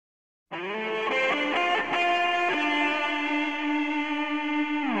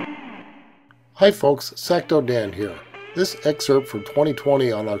Hi folks, Sacto Dan here. This excerpt from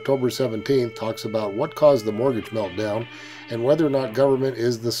 2020 on October 17th talks about what caused the mortgage meltdown and whether or not government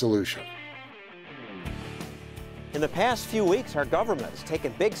is the solution. In the past few weeks, our government has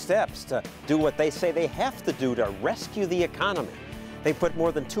taken big steps to do what they say they have to do to rescue the economy. They put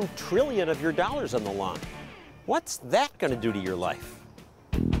more than $2 trillion of your dollars on the line. What's that going to do to your life?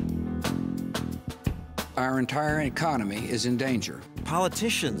 Our entire economy is in danger.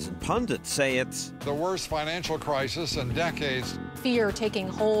 Politicians and pundits say it's the worst financial crisis in decades. Fear taking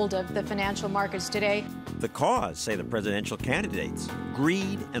hold of the financial markets today. The cause, say the presidential candidates,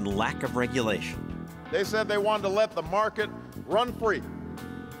 greed and lack of regulation. They said they wanted to let the market run free,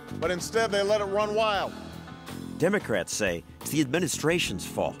 but instead they let it run wild. Democrats say it's the administration's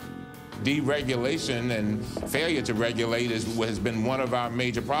fault. Deregulation and failure to regulate has been one of our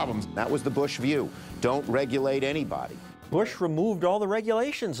major problems. That was the Bush view. Don't regulate anybody. Bush removed all the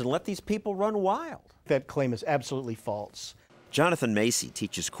regulations and let these people run wild. That claim is absolutely false. Jonathan Macy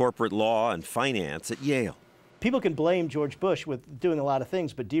teaches corporate law and finance at Yale. People can blame George Bush with doing a lot of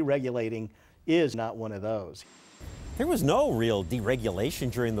things, but deregulating is not one of those. There was no real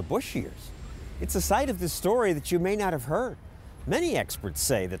deregulation during the Bush years. It's a side of this story that you may not have heard. Many experts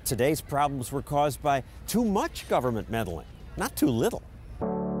say that today's problems were caused by too much government meddling, not too little.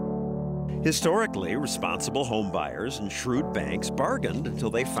 Historically, responsible homebuyers and shrewd banks bargained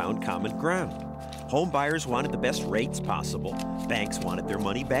until they found common ground. Homebuyers wanted the best rates possible. Banks wanted their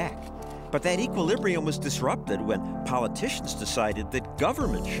money back. But that equilibrium was disrupted when politicians decided that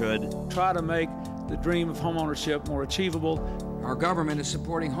government should try to make the dream of homeownership more achievable. Our government is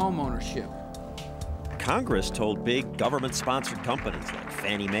supporting homeownership. Congress told big government-sponsored companies like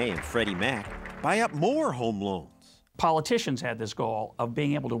Fannie Mae and Freddie Mac buy up more home loans. Politicians had this goal of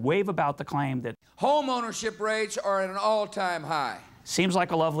being able to wave about the claim that homeownership rates are at an all-time high. Seems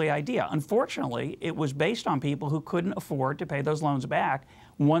like a lovely idea. Unfortunately, it was based on people who couldn't afford to pay those loans back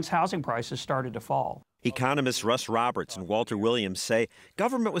once housing prices started to fall. Economists Russ Roberts and Walter Williams say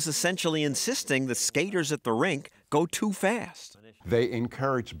government was essentially insisting the skaters at the rink go too fast. They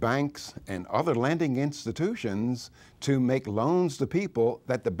encourage banks and other lending institutions to make loans to people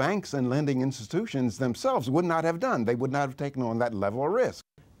that the banks and lending institutions themselves would not have done. They would not have taken on that level of risk.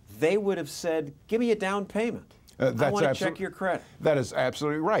 They would have said, give me a down payment. I want to check your credit. That is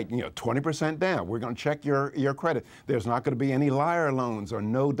absolutely right. 20% down. We're going to check your credit. There's not going to be any liar loans or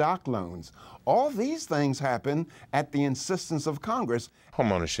no doc loans. All these things happen at the insistence of Congress.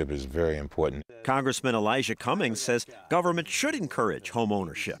 Homeownership is very important. Congressman Elijah Cummings says government should encourage home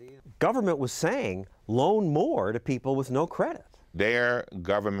ownership. Government was saying loan more to people with no credit. Their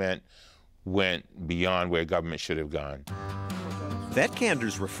government went beyond where government should have gone. That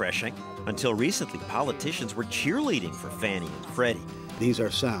candor's refreshing. Until recently, politicians were cheerleading for Fannie and Freddie. These are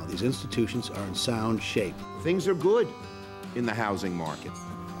sound. These institutions are in sound shape. Things are good in the housing market.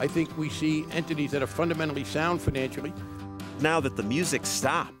 I think we see entities that are fundamentally sound financially. Now that the music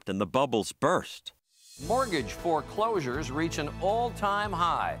stopped and the bubbles burst, mortgage foreclosures reach an all-time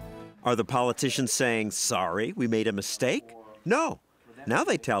high. Are the politicians saying, sorry, we made a mistake? No. Now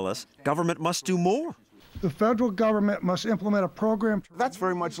they tell us government must do more. The federal government must implement a program. That's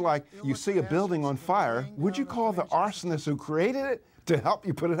very much like you see a building on fire. Would you call the arsonist who created it to help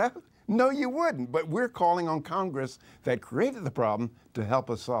you put it out? No, you wouldn't. But we're calling on Congress that created the problem to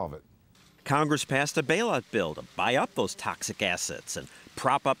help us solve it. Congress passed a bailout bill to buy up those toxic assets and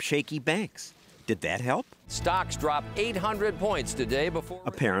prop up shaky banks. Did that help? Stocks dropped 800 points today before...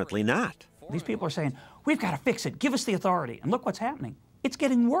 Apparently not. These people are saying, we've got to fix it. Give us the authority. And look what's happening. It's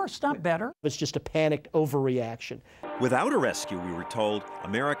getting worse, not better. It's just a panicked overreaction. Without a rescue, we were told,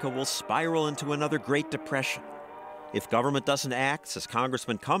 America will spiral into another Great Depression. If government doesn't act, says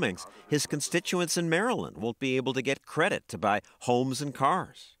Congressman Cummings, his constituents in Maryland won't be able to get credit to buy homes and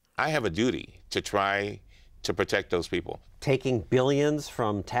cars. I have a duty to try to protect those people. Taking billions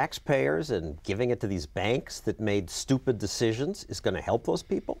from taxpayers and giving it to these banks that made stupid decisions is going to help those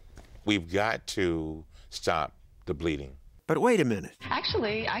people? We've got to stop the bleeding. But wait a minute.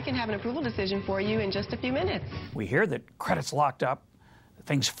 Actually, I can have an approval decision for you in just a few minutes. We hear that credit's locked up,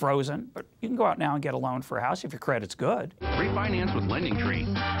 things frozen, but you can go out now and get a loan for a house if your credit's good. Refinance with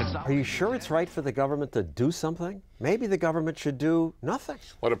LendingTree. Are you sure it's right for the government to do something? Maybe the government should do nothing.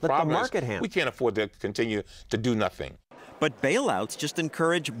 Well, the problem Let the market is handle. We can't afford to continue to do nothing. But bailouts just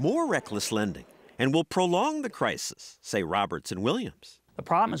encourage more reckless lending and will prolong the crisis, say Roberts and Williams. The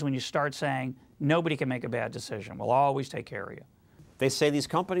problem is when you start saying, nobody can make a bad decision. We'll always take care of you. They say these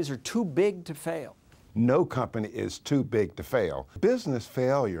companies are too big to fail. No company is too big to fail. Business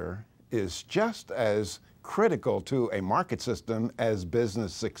failure is just as critical to a market system as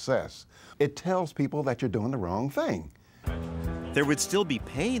business success. It tells people that you're doing the wrong thing. There would still be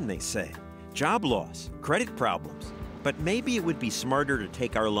pain, they say, job loss, credit problems. But maybe it would be smarter to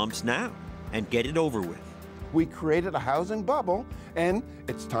take our lumps now and get it over with. We created a housing bubble, and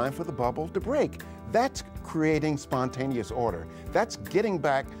it's time for the bubble to break. That's creating spontaneous order. That's getting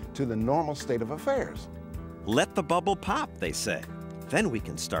back to the normal state of affairs. Let the bubble pop, they say. Then we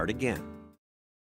can start again.